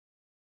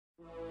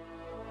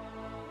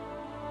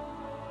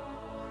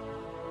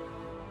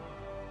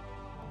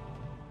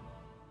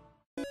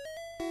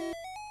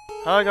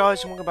Hi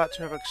guys, and welcome back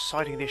to another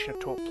exciting edition of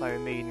Talk Play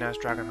with me, Naz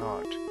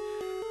Dragonheart.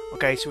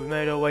 Okay, so we've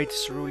made our way to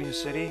Cerulean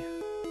City.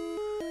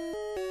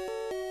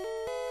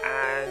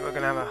 And we're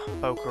gonna have a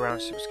poke around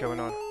and see what's going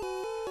on.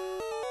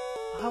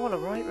 I want a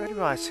right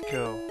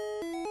bicycle.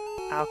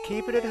 I'll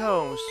keep it at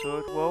home so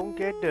it won't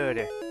get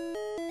dirty.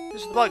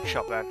 This is the bike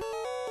shop then.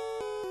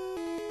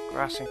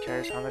 Grass and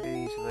carrots handled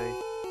easily.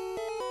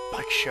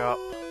 Bike shop.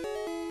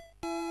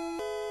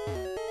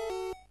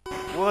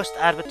 Worst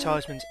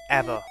advertisements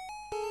ever.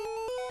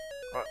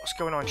 Right, what's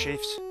going on,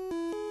 Chiefs?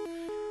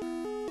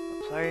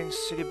 A plain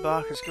city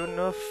bike is good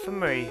enough for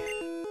me.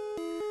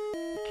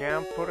 You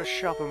can't put a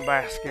shopping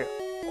basket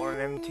on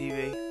an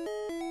MTV.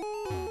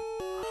 Oh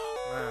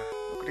man,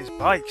 look at these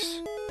bikes.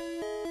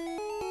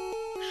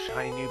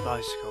 Shiny new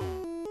bicycle.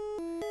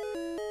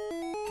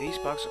 These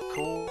bikes are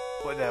cool,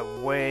 but they're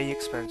way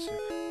expensive.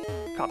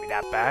 Can't be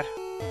that bad.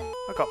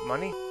 I got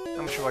money.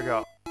 How much have I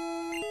got?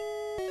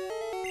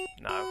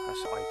 No,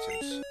 that's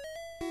items.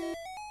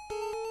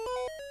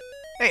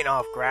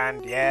 $8.5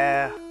 grand,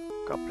 yeah.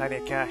 Got plenty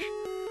of cash.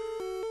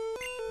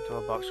 Into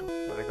a box.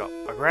 What they got?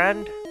 $1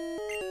 grand?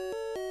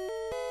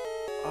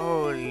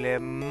 Holy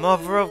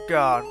mother of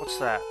God. What's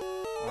that?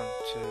 1,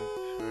 2,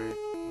 3.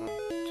 1,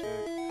 2,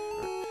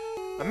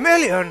 3. $1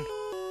 million?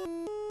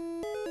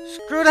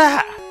 Screw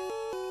that!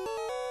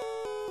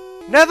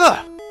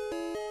 Never!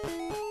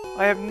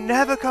 I am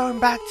never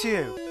going back to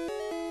you.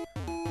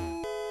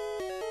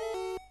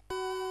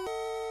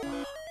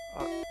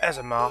 Oh, there's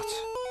a mart.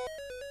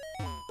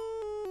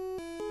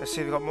 Let's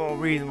see if they've got more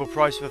reasonable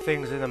price for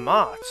things in the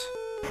mart.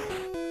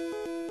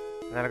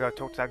 And then I gotta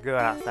talk to that girl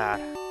outside.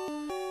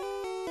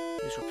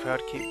 Who's prepared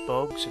to keep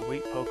bugs and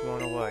weak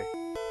Pokemon away.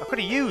 I could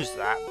have used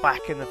that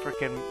back in the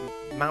frickin'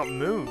 Mountain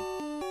Moon.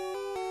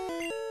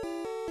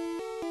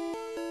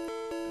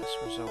 Best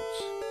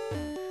results.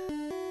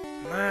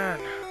 Man.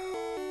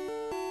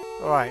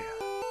 Alright.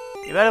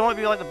 You better want to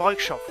be like the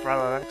bike shop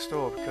fella next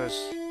door because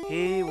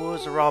he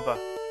was a robber.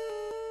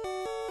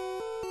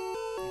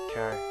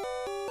 Okay.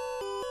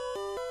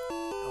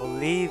 I'll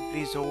leave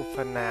these all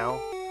for now.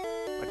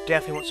 I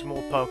definitely want some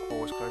more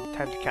Pokeballs because I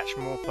intend to catch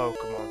more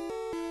Pokemon.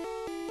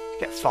 Let's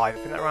get 5. I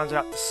think that rounds it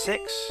up to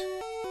 6.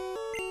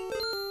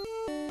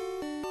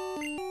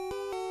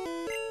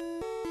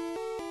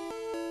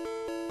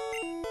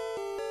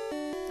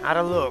 Had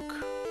a look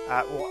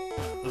at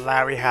what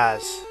Larry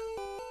has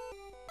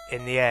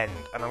in the end,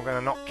 and I'm going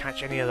to not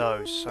catch any of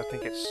those. So I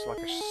think it's like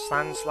a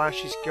Sand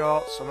Slash he's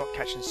got, so I'm not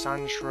catching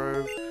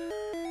Sandshrew.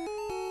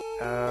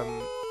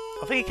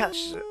 I think he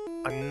catches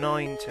a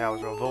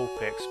Ninetales or a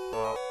Vulpix,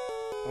 but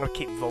I'm going to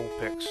keep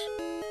Vulpix.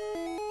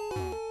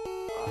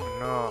 Oh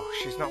no,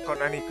 she's not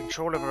got any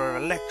control over her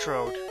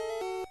Electrode.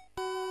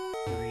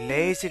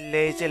 Lazy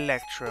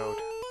Electrode.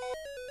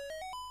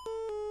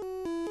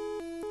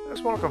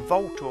 Looks more like a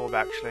Voltorb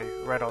actually,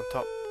 red on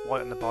top,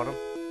 white on the bottom.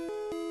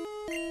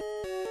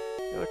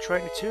 You're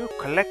training too,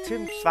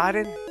 collecting,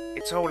 fighting,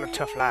 it's all a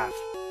tough life.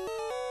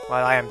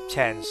 Well, I am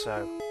 10,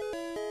 so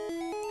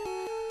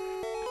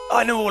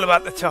I know all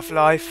about the tough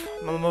life.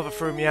 My mother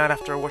threw me out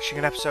after watching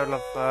an episode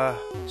of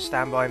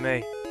Stand By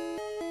Me.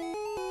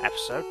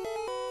 Episode?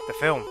 The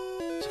film.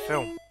 It's a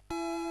film.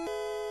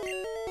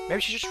 Maybe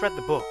she just read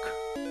the book.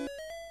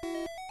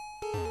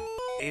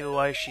 Either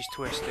way, she's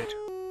twisted.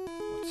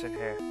 What's in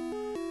here?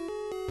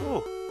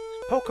 Ooh,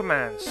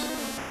 Pokemons.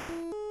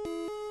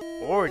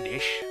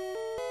 Oddish.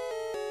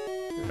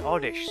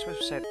 Oddish. Supposed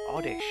to say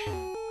Oddish.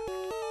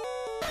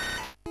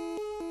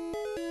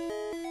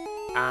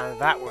 And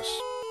that was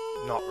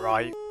not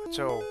right at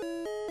all.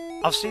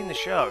 I've seen the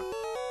show.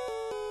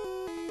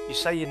 You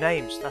say your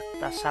names.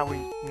 That's how we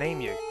name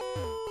you.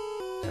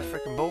 Is that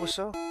freaking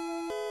Bulbasaur?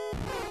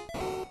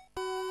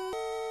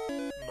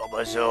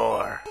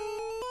 Bulbasaur.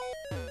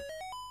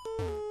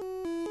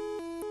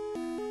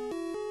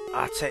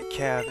 I take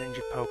care of the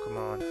injured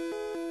Pokemon.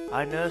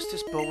 I nursed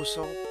this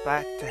Bulbasaur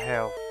back to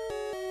health.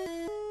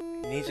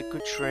 He needs a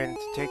good trainer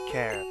to take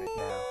care of it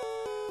now.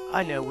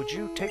 I know, would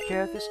you take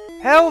care of this?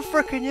 Hell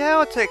frickin' yeah,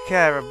 I'll take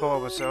care of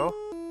Bulbasaur.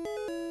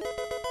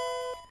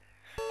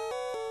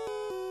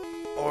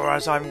 Or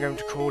as I'm going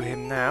to call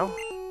him now.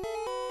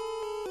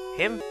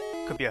 Him?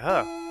 Could be a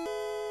her.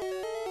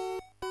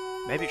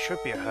 Maybe it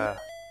should be a her.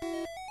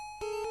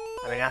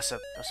 I mean, that's a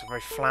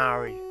very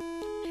flowery.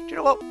 Do you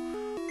know what?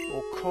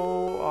 We'll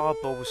call our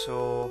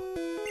Bulbasaur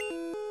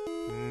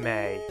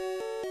May.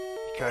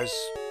 Because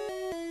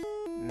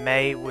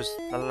May was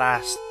the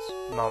last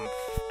month,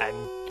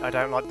 and I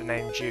don't like the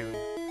name June.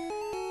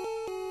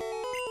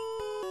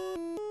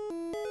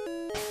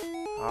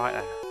 Alright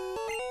then.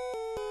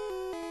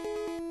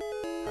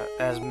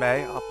 There's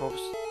May, our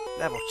Bulbasaur.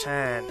 Level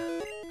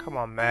 10. Come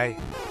on, May.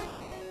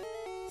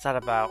 What's that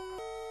about?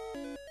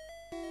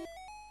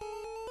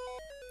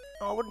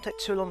 Oh, it wouldn't take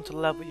too long to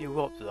level you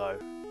up, though.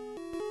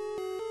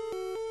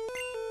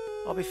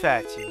 I'll be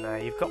fair to you,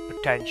 May. You've got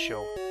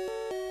potential.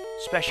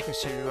 Especially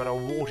considering you've got a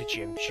water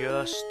gym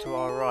just to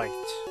our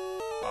right.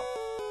 Well,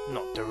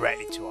 not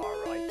directly to our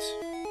right.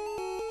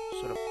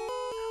 Sort of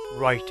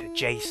right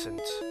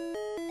adjacent.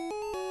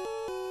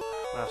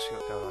 What else we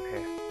got going on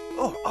here?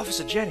 Oh,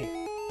 Officer Jenny.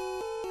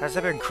 Has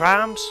there been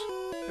crimes?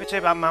 Let me tell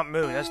you about Mount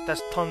Moon.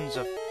 There's tons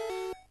of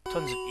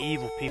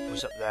evil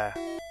peoples up there.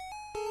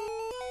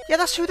 Yeah,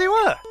 that's who they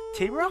were.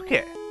 Team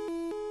Rocket.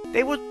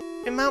 They were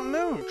in Mount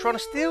Moon trying to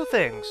steal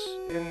things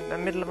in the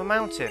middle of a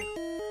mountain.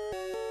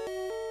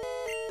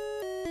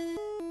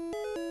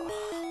 Oh,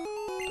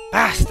 the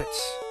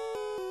bastards.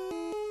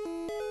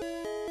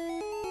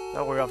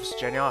 Don't worry, Officer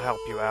Jenny, I'll help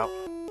you out.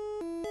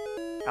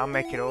 I'll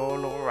make it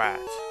all alright.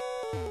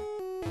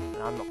 And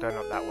I'm not going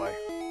up that way.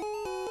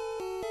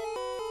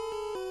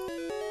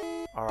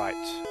 Alright.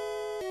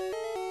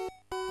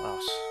 What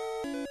else?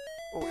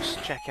 Oh, let's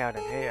check out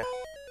in here.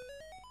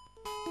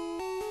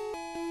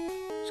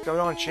 What's going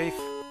on, Chief?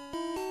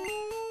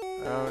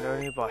 Owned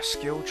only by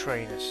skilled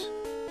trainers.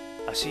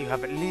 I see you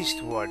have at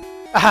least one.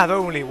 I have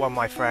only one,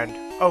 my friend.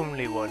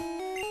 Only one.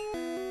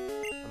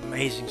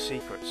 Amazing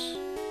secrets.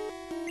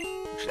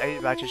 Which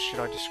 8 badges should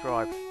I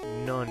describe?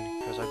 None,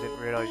 because I didn't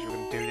realise you were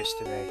going to do this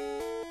to me.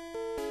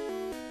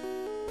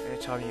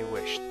 Anytime you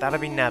wish. That'll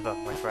be never,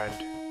 my friend.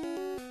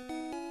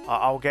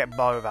 I'll get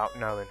by without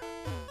knowing.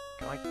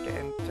 Can I get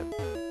into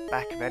the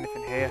back of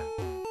anything here?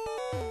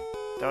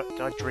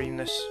 Did I dream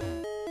this?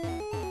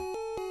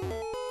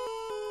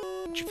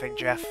 What do you think,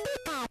 Jeff?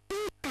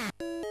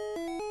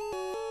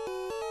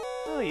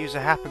 Oh, use a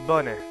happy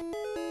bunny.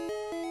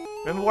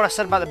 Remember what I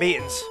said about the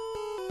beatings?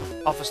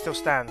 Offer still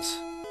stands.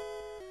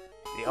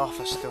 The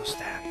offer still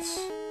stands.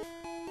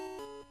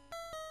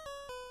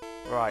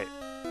 Right.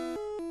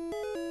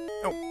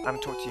 Oh, I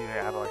haven't talked to you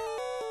yet, have I?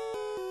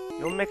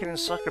 You want to make an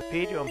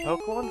encyclopedia on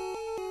Pokémon?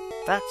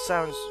 That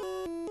sounds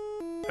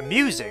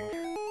amusing.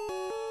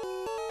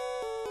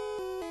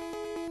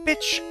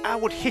 Bitch, I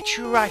would hit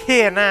you right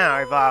here now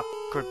if I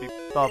could be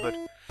bothered.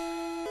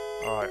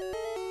 Alright.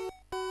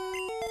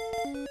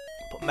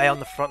 Put May on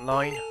the front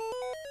line.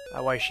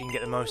 That way she can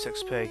get the most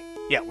XP.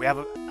 Yeah, we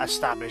have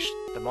established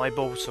that my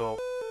Bulbasaur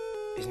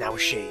is now a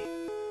she.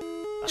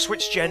 I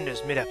switched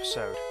genders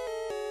mid-episode.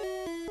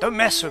 Don't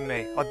mess with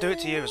me. I'll do it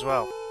to you as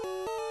well.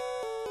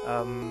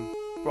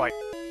 Right.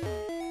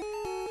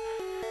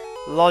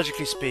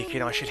 Logically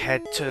speaking, I should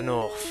head to the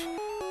north.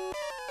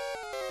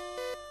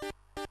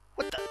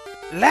 What the?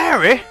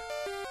 Larry?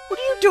 What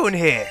are you doing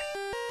here?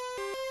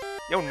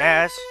 Yo,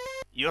 Naz.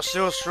 You're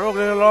still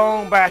struggling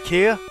along back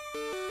here?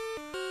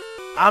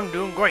 I'm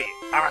doing great.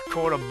 I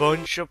caught a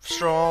bunch of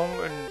strong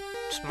and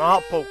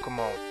smart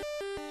Pokemon.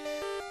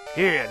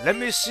 Here, let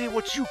me see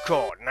what you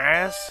caught,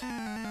 Naz.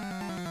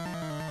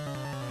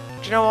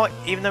 Do you know what?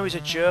 Even though he's a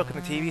jerk in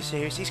the TV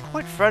series, he's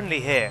quite friendly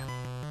here.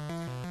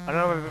 I don't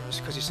know if it's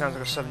because he sounds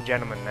like a southern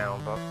gentleman now,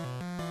 but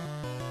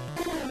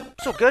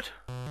it's all good.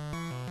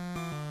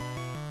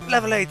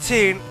 Level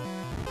 18.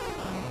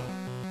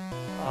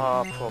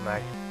 Oh, poor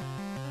May.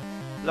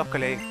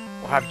 Luckily,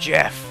 we'll have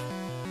Jeff.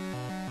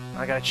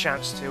 I get a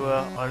chance to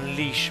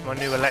unleash my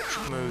new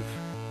electric move.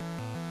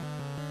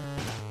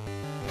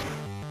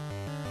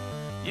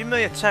 You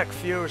may attack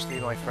furiously,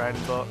 my friend,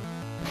 but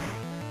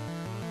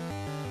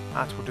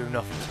that will do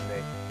nothing to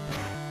me.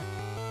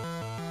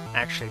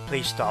 Actually,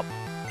 please stop.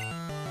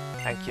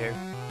 Thank you.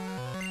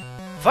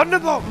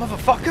 Thunderbolt,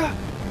 motherfucker!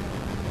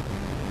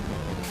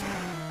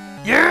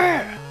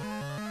 Yeah!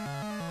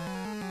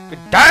 Get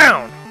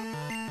down!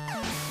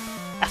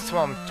 That's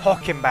what I'm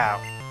talking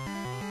about.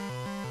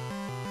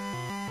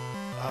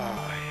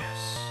 Oh,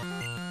 yes.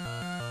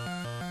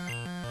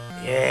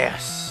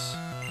 Yes!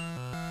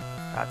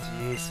 That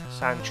is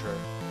Sandshrew.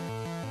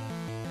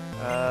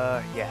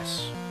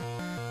 Yes.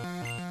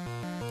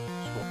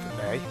 It's what for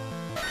me.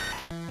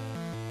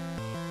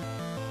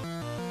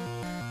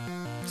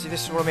 See,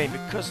 this is what I mean,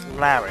 because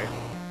Larry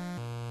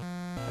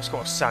has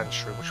got a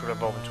Sandshrew, which will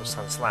evolve into a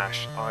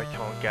Sandslash, I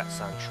can't get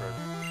Sandshrew.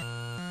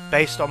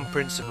 Based on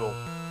principle,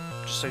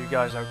 just so you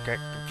guys don't get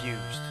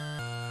confused.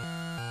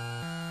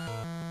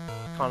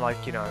 Kind of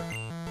like, you know,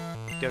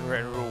 the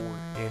unwritten rule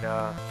in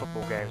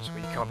football games where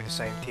you can't be the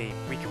same team.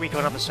 We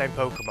can't have the same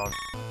Pokemon.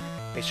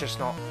 It's just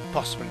not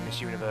possible in this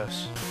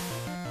universe.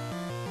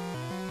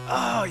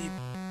 Oh, you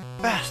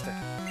bastard!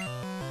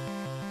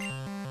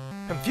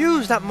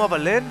 Confuse that mother,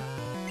 Lynn!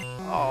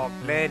 Oh,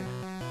 Lynn,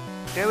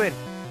 what are you doing?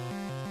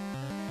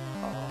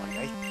 Oh,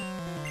 I'm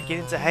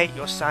beginning to hate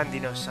your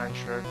sandiness,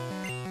 Sandshrew.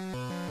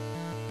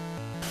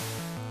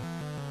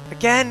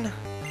 Again?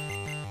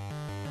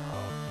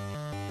 Oh,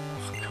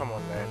 come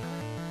on, Lynn.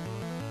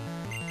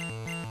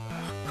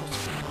 Oh, God.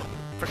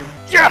 Freaking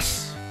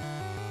yes!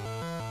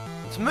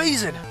 It's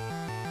amazing!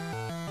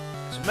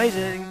 It's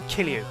amazing it didn't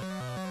kill you.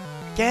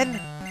 Again?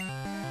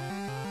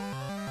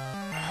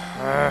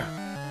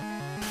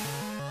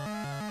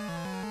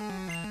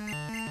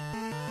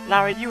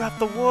 Larry, you have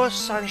the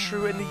worst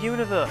Sandshrew in the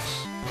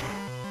universe.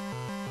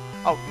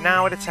 Oh,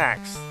 now it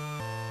attacks.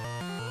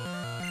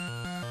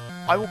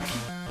 I will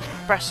keep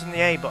pressing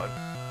the A button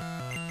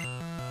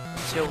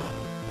until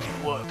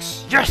it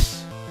works.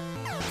 Yes!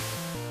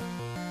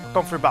 I've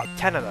gone through about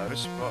 10 of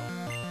those, but...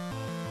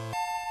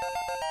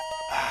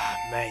 Ah,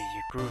 May,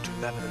 you grew to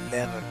level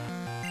 11.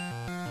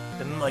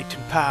 The might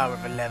and power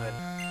of 11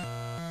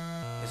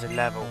 is a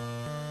level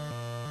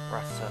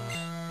Rattata.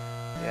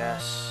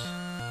 Yes.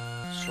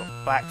 Swap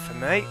back for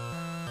me.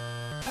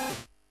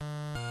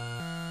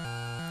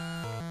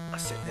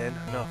 That's it then.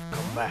 Enough.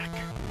 Come back.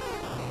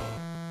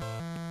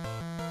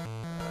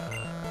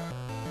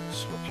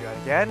 Swap you out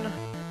again.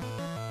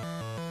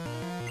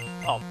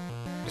 Oh,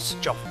 this is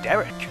a job for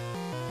Derek.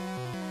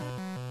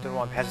 Don't know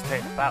what I'm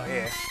hesitating about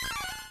here.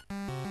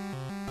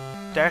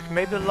 Derek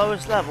may be the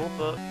lowest level,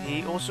 but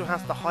he also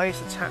has the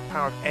highest attack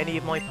power of any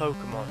of my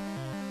Pokémon.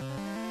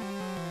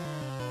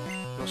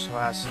 He also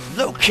has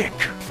low kick!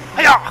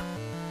 Hiya!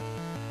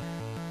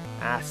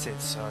 That's it,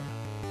 son.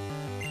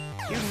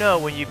 You know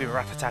when you've been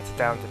rat-a-tat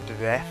down to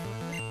death.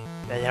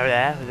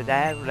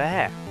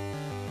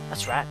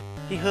 That's right.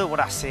 He heard what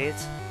I said.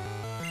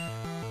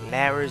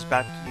 Lara's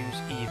about to use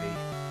Eevee.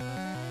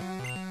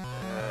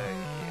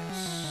 Yes.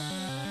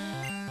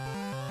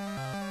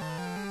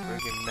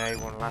 Friggin' May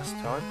one last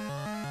time.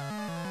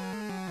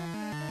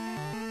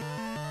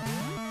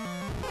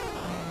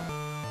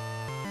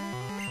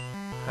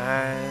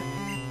 And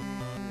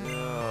I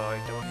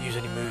don't want to use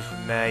any moves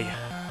with May.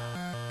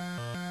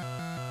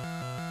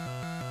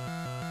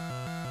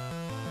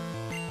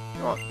 You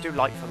know what? Do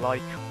like for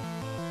like.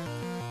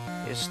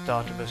 His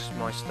starter versus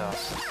my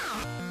starter.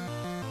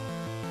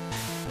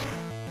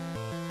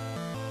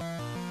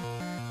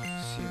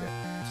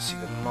 See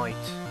the might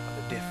of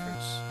the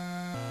difference.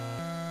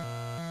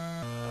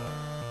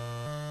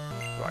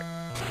 Right.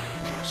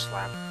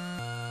 Slam.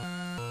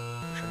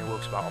 Which only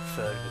works about a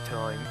third of the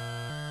time.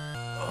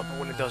 Oh, but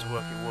when it does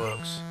work, it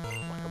works.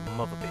 Like a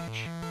mother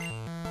bitch.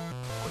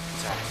 Quick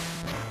attack.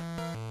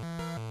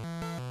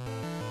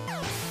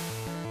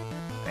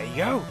 There you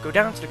go! Go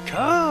down to the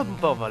curb,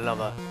 bother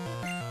lover!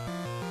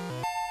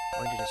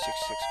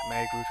 166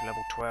 May grew to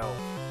level 12.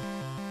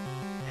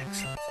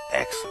 Excellent,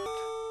 excellent.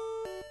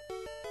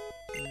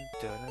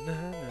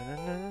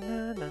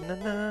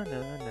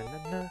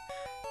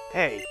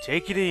 Hey,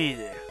 take it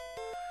easy.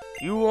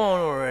 You won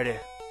already.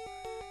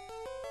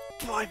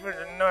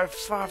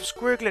 595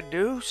 squiggly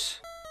deuce.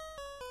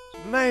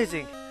 It's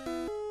amazing.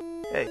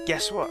 Hey,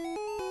 guess what?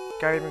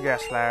 Can't even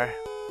guess, Larry.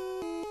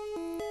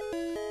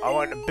 I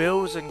went to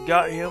Bill's and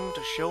got him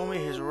to show me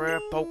his rare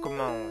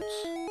Pokémons.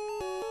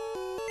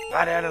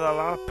 That added a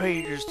lot of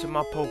pages to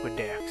my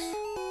Pokédex.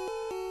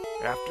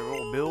 After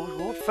all, Bill was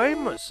world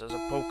famous as a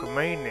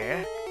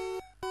Pokemaniac.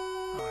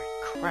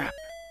 Oh crap.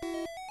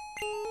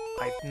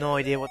 I have no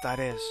idea what that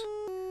is.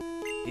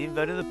 He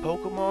invented the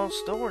Pokemon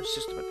storage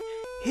system.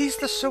 He's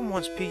the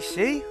someone's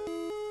PC?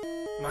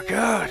 My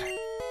god.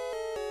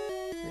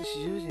 He's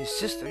using his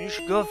system. You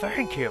should go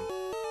thank him.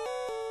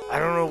 I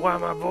don't know why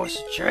my voice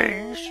has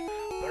changed,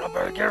 but I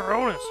better get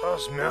rolling, so I'll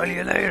smell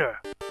you later.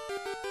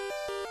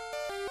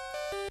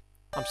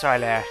 I'm sorry,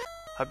 Larry.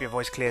 Hope your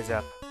voice clears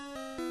up.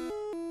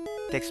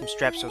 Take some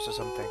Strepsils or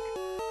something.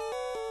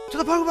 To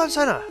the Pokemon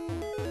Center!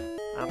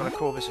 I'm gonna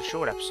call this a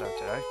short episode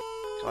today,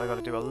 so I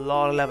gotta do a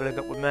lot of leveling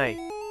up with me.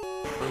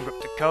 Bring up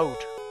the code.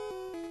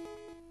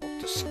 Up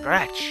to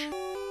scratch.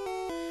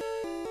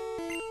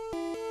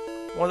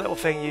 One little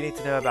thing you need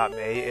to know about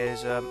me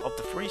is, of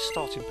the 3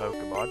 starting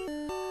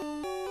Pokemon,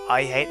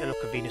 I hate the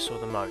look of Venusaur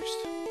the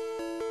most.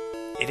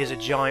 It is a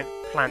giant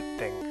plant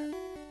thing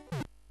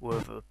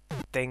with a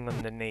thing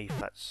underneath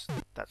that's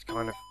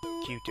kind of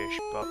cutish,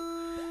 but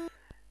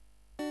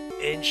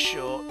in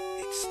short,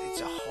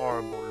 it's a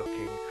horrible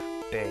looking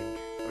thing.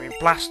 I mean,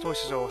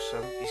 Blastoise is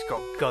awesome. He's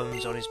got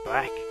guns on his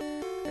back,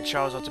 and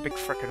Charizard's a big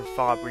frickin'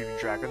 fire-breathing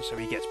dragon, so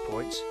he gets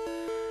points.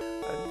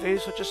 And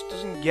Venusaur just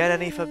doesn't get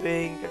any for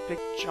being a big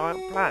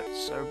giant plant,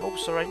 so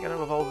Bulbasaur ain't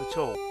gonna evolve at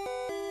all.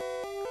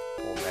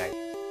 Poor me.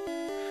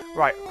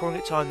 Right, calling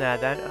it time there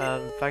then.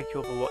 Thank you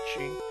all for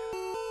watching.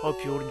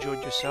 Hope you all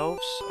enjoyed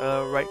yourselves.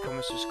 Rate,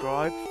 comment,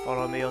 subscribe.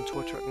 Follow me on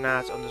Twitter at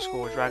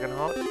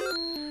Naz_Dragonheart.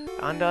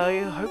 And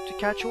I hope to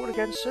catch you all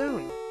again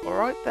soon.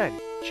 Alright then.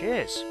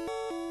 Cheers.